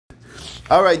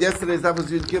All right, yesterday's daf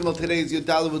was Yud Gimel. Today's Yud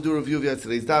Daled. We'll do a review of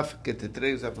yesterday's daf. Get to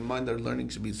today's daf in mind. Our learning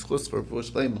should be schus for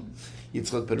Shlema.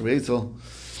 Yitzchak ben Rezel,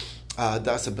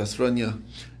 Dasa Basronia,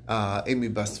 Amy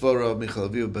Basvora, Michal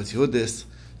Aviv Bas Yehudis,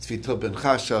 Tzvito ben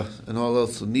Chasha, and all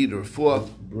else who need refuah.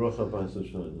 Bracha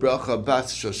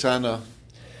Bas Shoshana.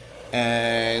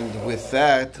 And with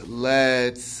that,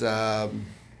 let's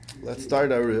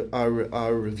start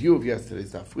our review of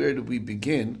yesterday's daf. Where did we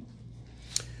begin?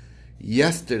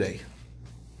 Yesterday.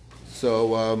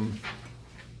 So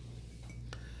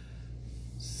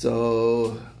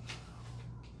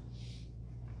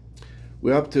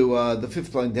we're up to the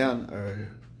fifth line down, or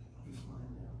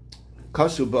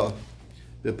Kashuba,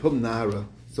 the Pum Nahara.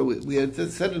 So we had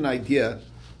set an idea,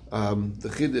 the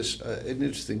Chiddush, an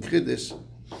interesting Chiddush,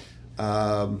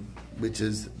 which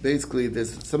is basically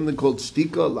there's something called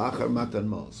Shtika Lachar Matan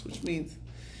Mos, which means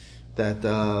that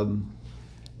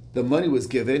the money was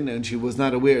given, and she was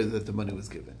not aware that the money was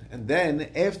given. And then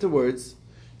afterwards,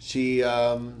 he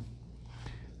said,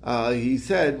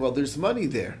 "Well, there's money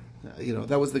there."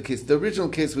 That was the case. The original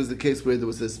case was the case where there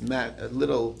was this a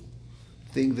little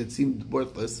thing that seemed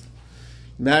worthless.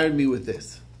 Married me with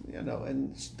this,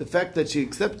 and the fact that she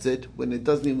accepts it when it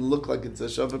doesn't even look like it's a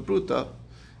shava bruta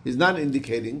is not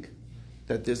indicating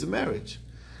that there's a marriage.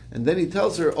 And then he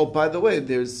tells her, "Oh, by the way,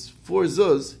 there's 4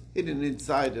 zuz hidden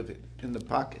inside of it, in the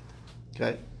pocket."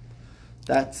 Okay?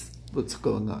 That's what's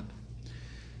going on.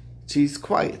 She's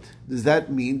quiet. Does that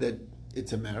mean that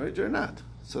it's a marriage or not?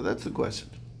 So that's the question.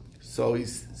 So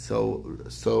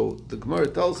the Gemara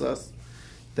tells us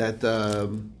that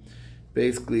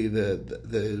basically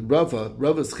the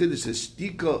Rava's Chiddush is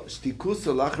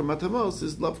Shtikusa Lachar Matamos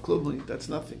is love klumli. That's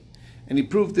nothing. And he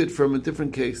proved it from a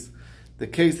different case. The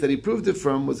case that he proved it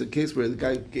from was a case where the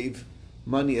guy gave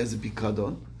money as a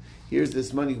pikadon. Here's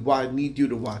this money, why I need you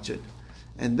to watch it.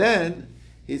 And then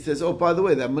he says, "Oh, by the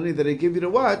way, that money that I give you to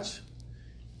watch,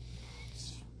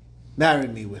 marry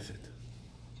me with it."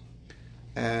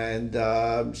 And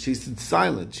she's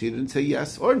silent. She didn't say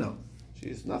yes or no. She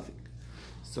is nothing.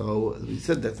 So we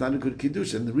said that's not a good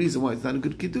Kiddushin. The reason why it's not a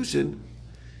good Kiddushin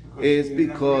is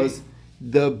because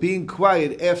the being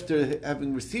quiet after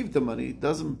having received the money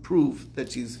doesn't prove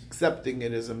that she's accepting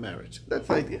it as a marriage. That's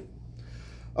the idea.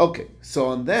 Okay, so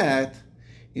on that,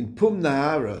 in Pum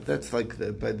Nahara, that's like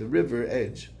by the river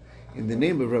edge, in the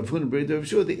name of Rav Huna ben Rav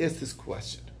Shua, they asked this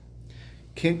question.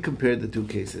 Can't compare the two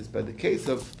cases. By the case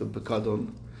of the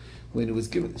Bekadon, when it was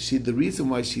given, the reason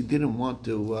why she didn't want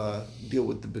to deal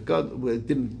with the Bekadon,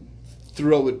 didn't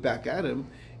throw it back at him,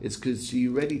 is because she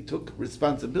already took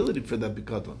responsibility for that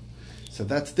Bekadon. So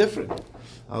that's different.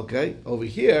 Okay, over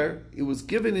here, it was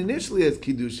given initially as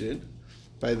Kiddushin,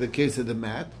 by the case of the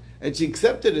mat, and she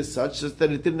accepted it as such, just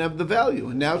that it didn't have the value.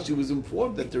 And now she was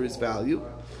informed that there is value.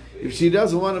 If she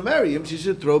doesn't want to marry him, she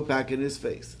should throw it back in his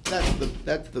face.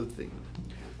 That's the thing.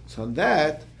 So on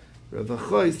that, Rav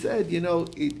Achoy said,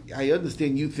 I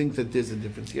understand you think that there's a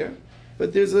difference here,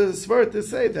 but there's a svara to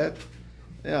say that,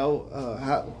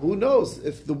 who knows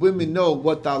if the women know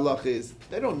what the halach is.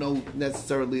 They don't know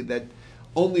necessarily that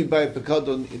only by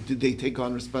Pekadon do they take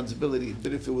on responsibility.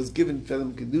 But if it was given for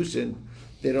them Kiddushin,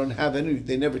 they don't have any,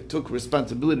 they never took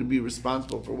responsibility to be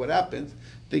responsible for what happens.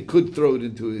 They could throw it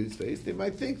into his face. They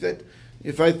might think that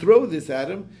if I throw this at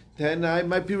him, then I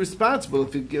might be responsible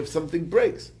if something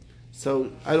breaks.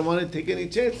 So I don't want to take any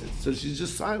chances. So she's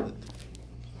just silent.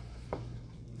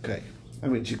 Okay. I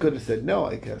mean, she could have said no,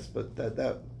 I guess, but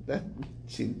that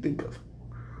she didn't think of.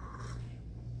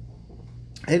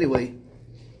 Anyway,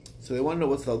 so they want to know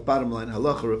what's the bottom line.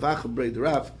 Halacha, Rav Acha Breid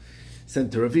Rav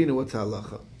sent to Ravina, what's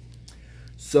halacha?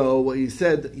 So he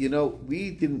said,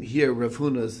 we didn't hear Rav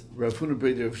Huna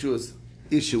ben Rav Shua's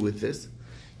issue with this.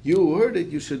 You heard it,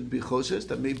 you should be choshesh,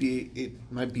 that maybe it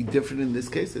might be different in this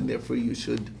case, and therefore you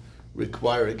should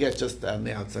require a get just on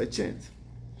the outside chance.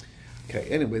 Okay,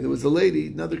 anyway, there was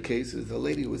another case, there was a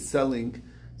lady who was selling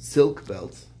silk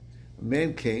belts. A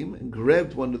man came and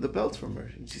grabbed one of the belts from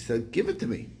her, and she said, "Give it to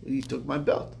me." He took my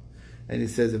belt. And he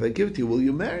says, "If I give it to you, will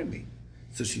you marry me?"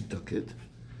 So she took it,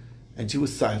 and she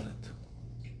was silent.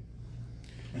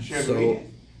 So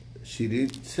she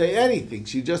didn't say anything.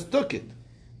 She just took it.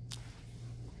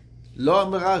 Lo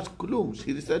amarash kulum.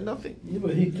 She said nothing. Yeah,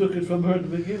 but he took it from her to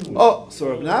begin with. Oh, so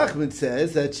Rav Nachman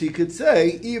says that she could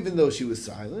say, even though she was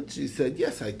silent, she said,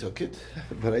 "Yes, I took it,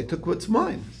 but I took what's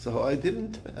mine. So I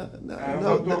didn't. I'm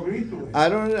not.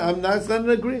 It's not an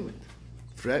agreement."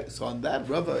 So on that,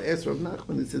 Rava asked Rav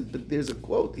Nachman. He says, "But there's a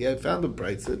quote. He had found a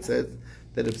price that says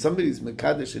that if somebody's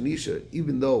mekadesh an isha,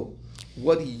 even though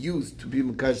what he used to be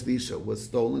mekadesh the isha was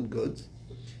stolen goods,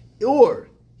 or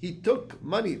he took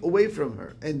money away from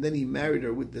her, and then he married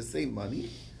her with the same money,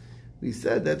 we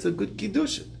said that's a good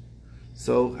Kiddushin.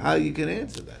 So how you can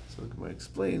answer that? So the Gemara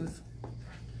explains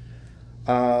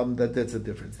that that's a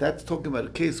difference. That's talking about a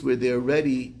case where they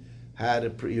already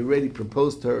he already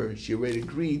proposed to her, she already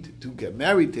agreed to get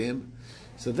married to him.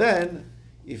 So then,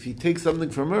 if he takes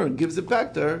something from her and gives it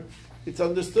back to her, it's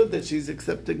understood that she's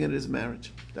accepting it as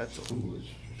marriage. That's all.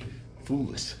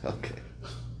 Foolish. Okay.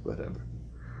 Whatever.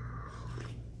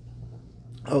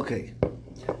 Okay.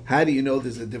 How do you know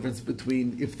there's a difference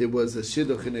between if there was a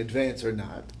shidduch in advance or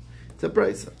not? It's a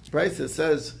brisa. Brisa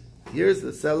says, here's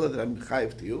the seller that I'm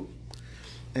chayiv to you,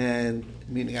 and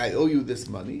meaning I owe you this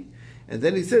money, and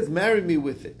then he says, marry me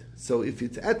with it. So if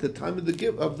it's at the time of the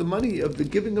giving of the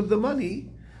money,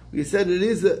 we said it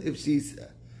is if she is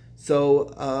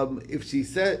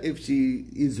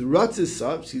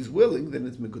ratzisa, if she's willing, then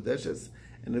it's mikudeshes,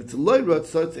 and if it's loy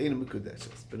ratzisa, it's ain't a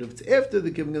mikudeshes. But if it's after the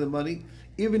giving of the money,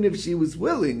 even if she was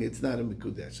willing, it's not a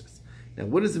mikudeshes. Now,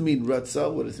 what does it mean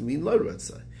ratzisa? What does it mean loy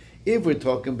ratzisa? If we're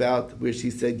talking about where she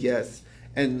said yes,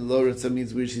 and lo ratzisa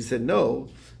means where she said no,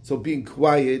 so being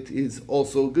quiet is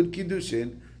also a good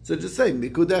kiddushin. So just say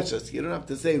mikudeshes. You don't have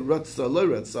to say ratzisa lo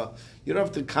ratzisa. You don't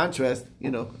have to contrast.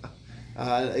 You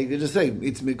can just say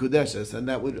it's mikudeshes, and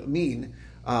that would mean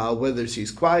whether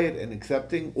she's quiet and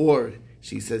accepting or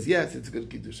she says yes, it's a good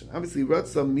kiddushin. Obviously,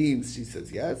 ratzah means she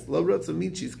says yes. Lo ratzah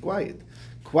means she's quiet.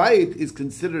 Quiet is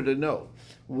considered a no.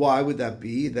 Why would that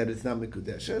be? That it's not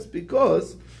mikudeshes?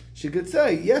 Because she could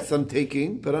say yes, I'm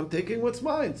taking, but I'm taking what's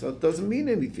mine, so it doesn't mean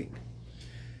anything.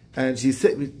 And she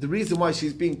said the reason why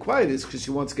she's being quiet is because she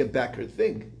wants to get back her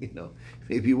thing.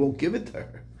 Maybe he won't give it to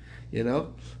her.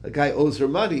 The guy owes her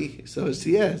money, so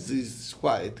she's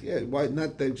quiet. Yeah, why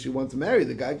not that she wants to marry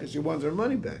the guy because she wants her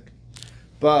money back?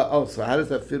 But so how does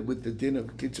that fit with the din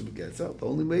of kitchen begetza? The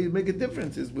only way you make a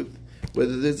difference is with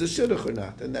whether there's a shidduch or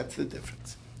not, and that's the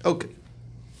difference. Okay.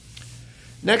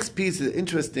 Next piece is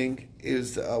interesting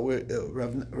is where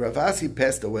Ravasi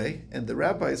passed away, and the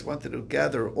rabbis wanted to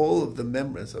gather all of the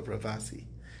members of Ravasi,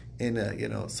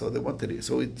 so they wanted to.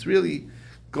 So it's really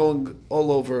going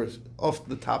all over off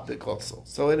the topic also.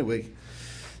 So anyway,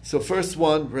 so first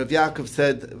one, Rav Yaakov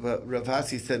said,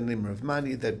 Ravasi said in him Rav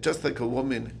Mani that just like a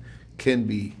woman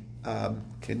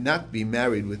cannot be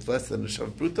married with less than a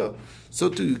shav pruta, so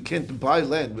too you can't buy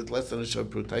land with less than a shav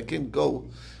pruta. I can't go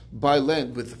buy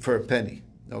land for a penny.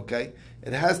 Okay,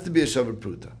 it has to be a shav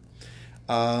pruta.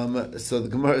 So the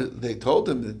Gemara, they told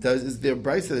him that is there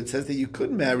brisa that says that you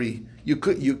could marry. You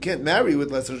can't marry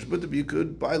with less than a shav pruta, but you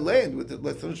could buy land with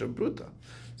less than a shav pruta.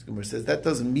 So the Gemara says that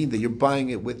doesn't mean that you're buying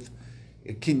it with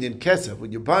a kinyan kesef.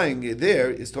 When you're buying it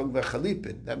there, it's talking about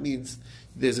chalipin. That means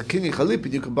there's a kinyan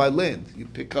chalipin, you can buy land. You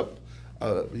pick up,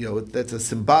 that's a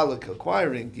symbolic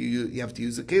acquiring. You have to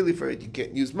use a keli for it. You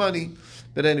can't use money.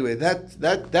 But anyway,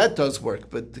 that does work.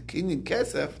 But the kinyan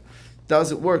kesef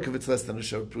doesn't work if it's less than a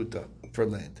shav pruta for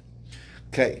land.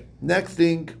 Okay, next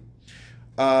thing,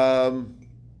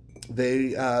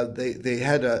 they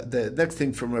had the next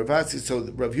thing from Ravasi. So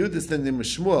Rav Yehuda said in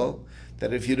Shmuel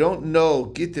that if you don't know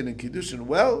Gittin and Kiddushin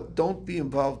well, don't be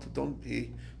involved. Don't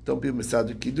be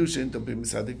Mesader Kiddushin. Don't be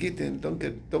Mesader Gittin. Don't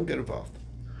get involved.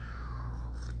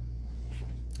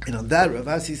 And on that,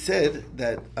 Ravasi said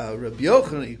that Rabbi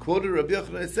Yochanan, he quoted Rabbi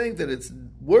Yochanan as saying that it's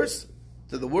worse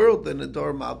to the world than the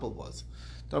Dor Mabel was.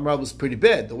 Dor Mabel was pretty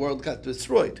bad. The world got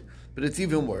destroyed, but it's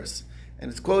even worse. And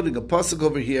it's quoting a pasuk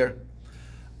over here.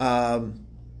 The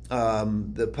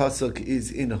pasuk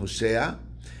is in Hosea,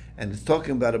 and it's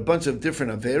talking about a bunch of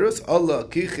different averos. Allah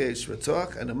kiche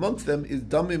shratzach, and amongst them is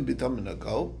damim b'damin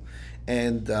ago.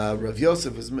 And Rav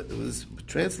Yosef was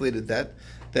translated that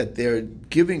they're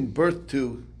giving birth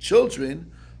to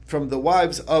children from the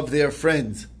wives of their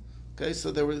friends. Okay,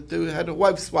 so they had a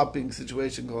wife swapping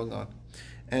situation going on,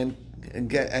 and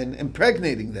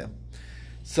impregnating them.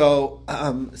 So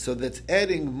that's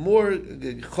adding more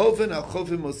choven al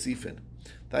choven mosifin.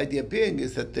 The idea being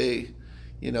is that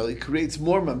it creates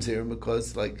more mamzerim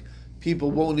because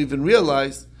people won't even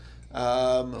realize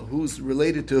who's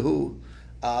related to who.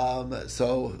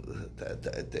 So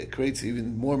that creates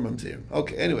even more mamzerim.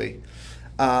 Okay, anyway,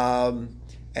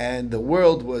 and the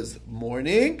world was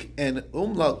mourning, and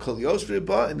umla kol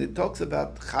yoshriba, and it talks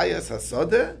about chayas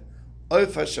hasodeh, oif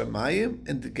hashamayim,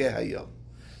 and tegeh hayom.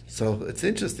 So it's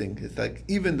interesting. It's like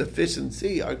even the fish in the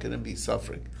sea are going to be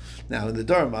suffering. Now in the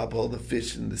Dor Mabel, the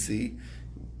fish in the sea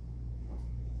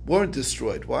weren't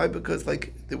destroyed. Why? Because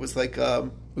it was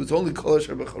only kol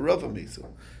asher b'charava misu.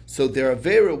 So their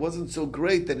avera wasn't so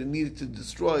great that it needed to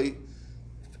destroy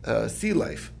sea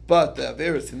life. But the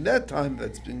averas in that time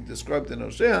that's being described in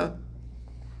Hosea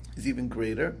is even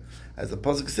greater, as the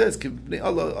pasuk says. So the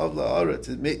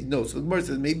Gemara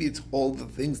says maybe it's all the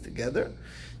things together.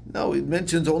 No, it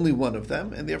mentions only one of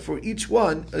them, and therefore each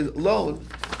one alone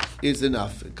is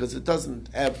enough because it doesn't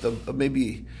have the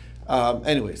maybe.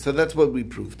 Anyway, so that's what we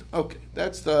proved. Okay,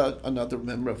 that's another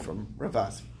memra from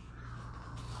Ravasi.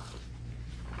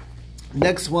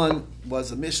 Next one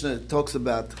was a Mishnah that talks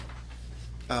about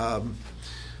a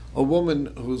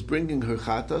woman who's bringing her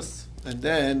chatas, and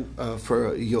then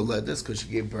for yoledes, because she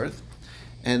gave birth,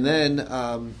 and then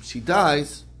she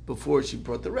dies before she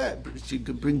brought the red. She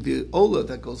could bring the ola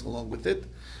that goes along with it.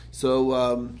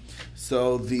 So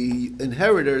the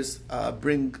inheritors would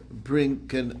bring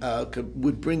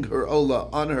her ola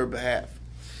on her behalf,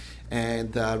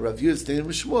 and Rav Yudstein and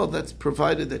Shmuel, that's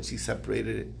provided that she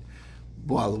separated it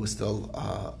while it was still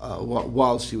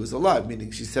while she was alive,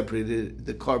 meaning she separated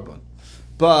the carbon.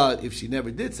 But if she never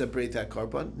did separate that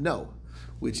carbon, no,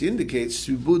 which indicates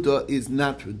Shibuda is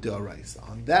not D'oraisa.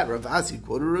 On that, Rav Asi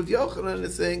quoted Rav Yochanan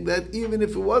as saying that even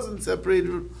if it wasn't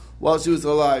separated while she was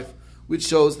alive, which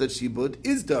shows that Shibud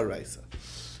is D'oraisa.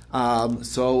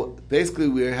 So basically,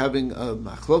 we're having a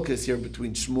machlokes here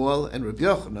between Shmuel and Rav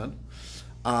Yochanan.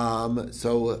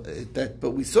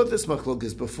 But we saw this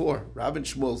machlokes before. Rav and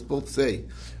Shmuel both say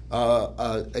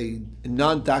a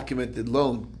non-documented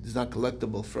loan is not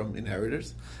collectible from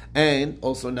inheritors, and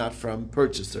also not from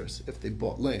purchasers if they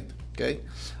bought land. Okay,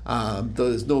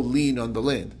 there's no lien on the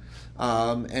land,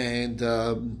 and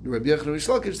Rabbi Yochanan Rish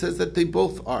Lakish says that they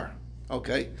both are.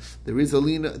 Okay, there is a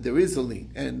lien,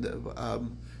 and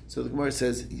so the Gemara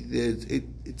says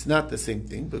it's not the same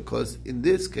thing, because in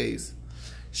this case,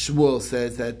 Shmuel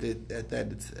says that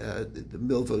it's the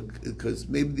milva, because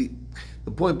maybe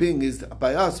the point being is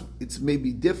by us it's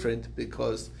maybe different,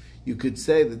 because you could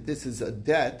say that this is a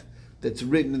debt that's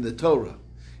written in the Torah,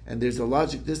 and there's a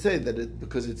logic to say that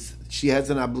because she has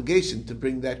an obligation to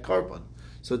bring that carbon,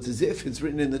 so it's as if it's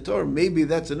written in the Torah. Maybe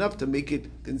that's enough to make it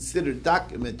considered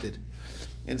documented,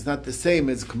 and it's not the same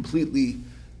as completely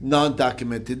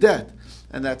non-documented debt.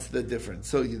 And that's the difference.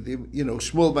 So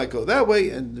Shmuel might go that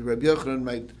way, and Rabbi Yochanan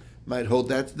might hold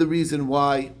that's the reason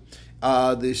why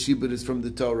the shibud is from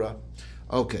the Torah.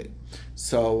 Okay,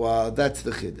 so that's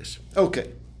the chiddush.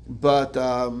 Okay, but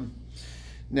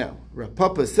now Rav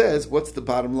Papa says, what's the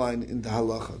bottom line in the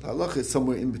halacha? The halacha is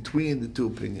somewhere in between the two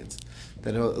opinions.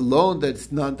 That a loan that's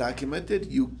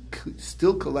non-documented, you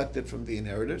still collect it from the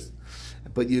inheritors,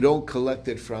 but you don't collect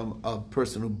it from a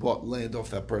person who bought land off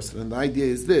that person. And the idea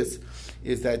is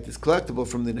that it's collectible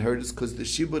from the inheritors because the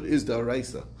shibud is the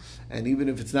araisa. And even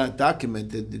if it's not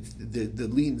documented, the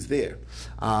lien's there.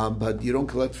 But you don't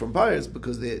collect from buyers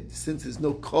because since there's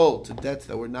no call to debts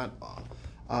that were not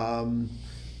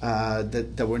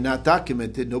that were not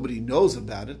documented, nobody knows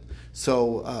about it.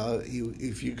 So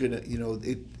if you're gonna,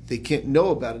 they can't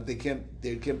know about it. They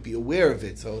can't be aware of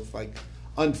it. So it's like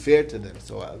unfair to them.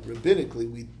 So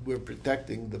rabbinically, we're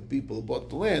protecting the people who bought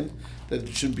the land, that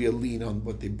it shouldn't be a lien on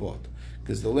what they bought,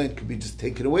 because the land could be just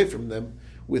taken away from them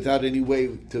without any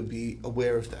way to be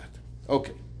aware of that.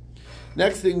 Okay.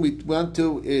 Next thing we went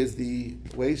to is the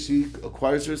way she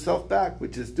acquires herself back,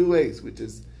 which is two ways, which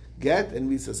is get and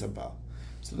misa sabal.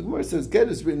 So the Gemara says get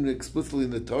is written explicitly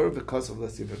in the Torah because of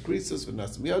Lasiva Krisos and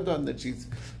Nasmiyadan, that she's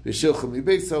Vishilcha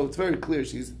Mibei, so it's very clear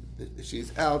she's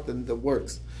out and the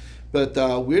works. But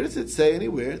where does it say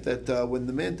anywhere that when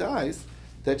the man dies,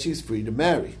 that she's free to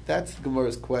marry? That's the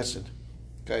Gemara's question.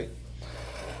 Okay.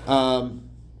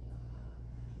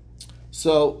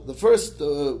 So the first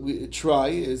we try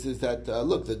is that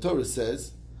look, the Torah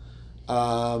says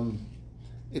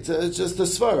it's just a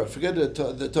svara. Forget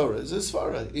the Torah. It's a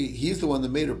svara. He's the one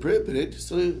that made her prohibited.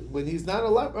 So when he's not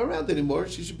around anymore,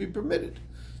 she should be permitted.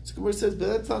 So Gemara says, but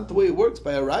that's not the way it works.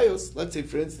 By arayos, let's say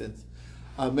for instance,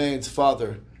 a man's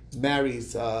father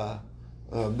marries a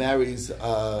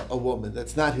woman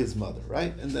that's not his mother,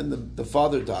 right? And then the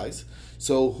father dies.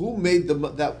 So who made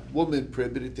that woman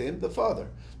prohibited to him? The father.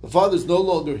 The father's no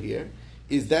longer here.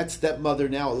 Is that stepmother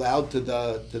now allowed to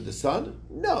the son?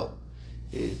 No.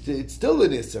 It's still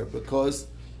an isser, because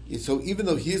so even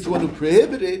though he's the one who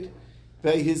prohibited,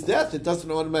 by his death, it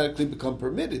doesn't automatically become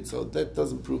permitted. So that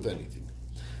doesn't prove anything.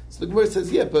 So the Gemara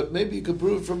says, yeah, but maybe you could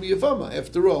prove it from Yavama.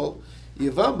 After all,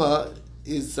 Yavama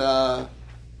is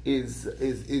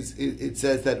it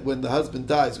says that when the husband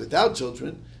dies without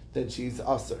children, then she's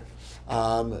aser,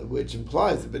 which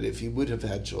implies that if he would have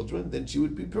had children, then she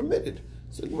would be permitted.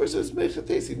 So the Gemara says,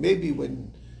 maybe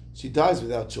when she dies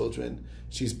without children,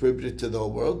 she's prohibited to the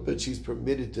whole world, but she's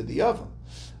permitted to the Yavam.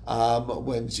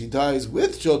 When she dies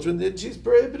with children, then she's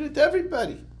prohibited to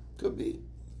everybody. Could be.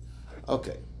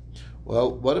 Okay.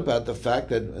 Well, what about the fact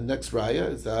that the next raya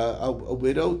is a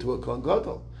widow to a Kohen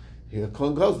Gadol? A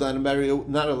Kohen Gadol is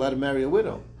not allowed to marry a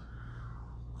widow.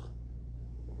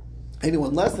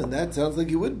 Anyone less than that sounds like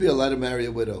he would be allowed to marry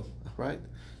a widow, right?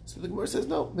 So the Gemara says,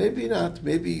 no, maybe not.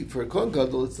 Maybe for a Kohen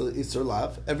Gadol it's an Isser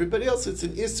Lav. Everybody else it's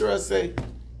an Isser Aseh.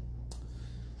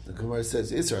 The Gemara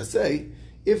says, Isser Aseh,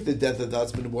 if the death of the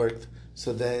husband worked,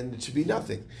 so then it should be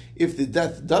nothing. If the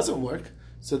death doesn't work,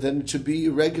 so then it should be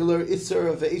a regular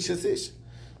Isser of Eishes Ish.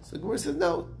 So the Gemara says,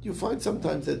 no, you find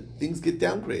sometimes that things get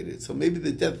downgraded. So maybe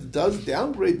the death does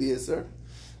downgrade the Isser,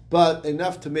 but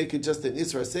enough to make it just an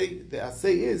Isser Aseh. The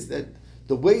Aseh is that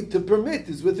the way to permit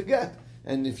is with a get.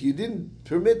 And if you didn't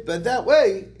permit by that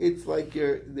way, it's like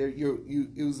you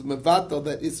use mevatel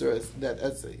that Isser, that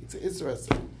Aseh. It's an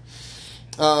Isser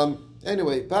Aseh.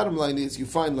 Anyway, bottom line is you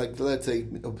find, like, let's say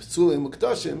Psulei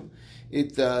Mukdashim,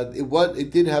 it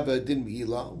did have a din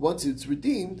me'ilah. Once it's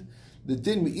redeemed, the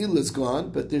din me'ilah is gone,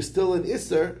 but there's still an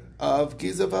Isser of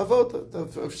gizav avot,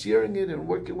 of shearing it and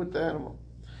working with the animal.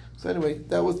 So anyway,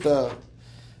 that was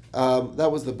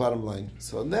the bottom line.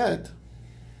 So on that,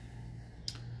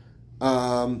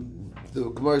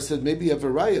 the Gemara said maybe you have a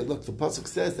raya. Look, the pasuk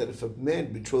says that if a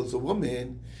man betroths a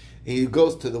woman, and he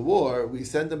goes to the war, we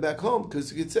send him back home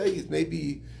because you could say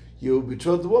maybe you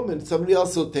betrothed the woman, somebody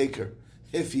else will take her.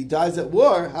 If he dies at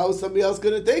war, how is somebody else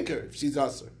going to take her if she's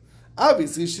usher?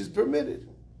 Obviously, she's permitted.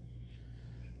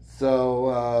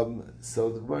 So the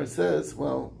Gemara says,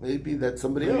 well, maybe that's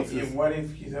somebody else. What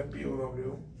if he's a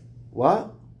POW?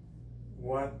 What?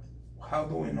 How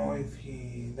do we know if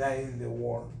he died in the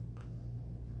war?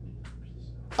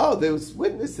 Oh, there was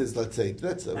witnesses, let's say.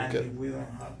 That's okay. And if we don't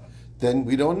have, then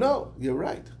we don't know. You're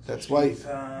right. That's why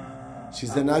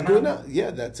she's an aguna.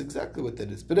 Yeah, that's exactly what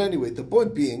that is. But anyway, the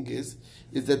point being is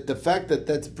that the fact that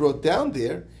that's brought down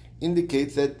there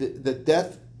indicates that the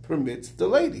death permits the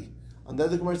lady. On that,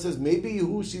 the Gemara says maybe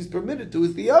who she's permitted to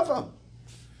is the Yavam.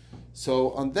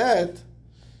 So on that,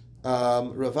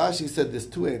 Rav Ashi said there's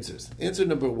two answers. Answer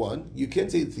number one, you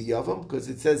can't say it's the Yavam because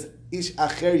it says Ish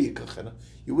Acher Yikachana.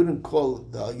 You wouldn't call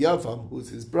the Yavam, who's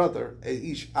his brother, a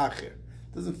Ish Acher.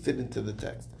 Doesn't fit into the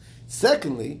text.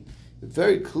 Secondly, it's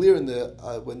very clear in the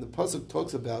when the pasuk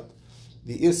talks about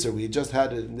the Isser, we just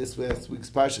had it in this last week's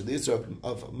parsha, the Isser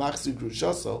of Machzir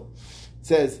Grushaso. It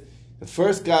says the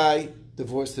first guy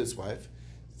divorced his wife,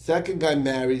 second guy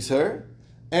marries her,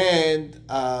 and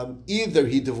either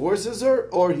he divorces her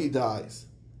or he dies.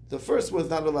 The first one's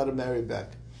not allowed to marry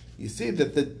back. You see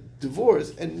that the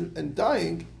divorce and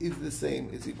dying is the same,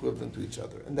 is equivalent to each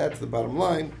other, and that's the bottom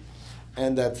line.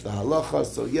 And that's the halacha.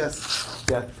 So yes,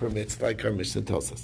 death permits, like our Mishnah tells us.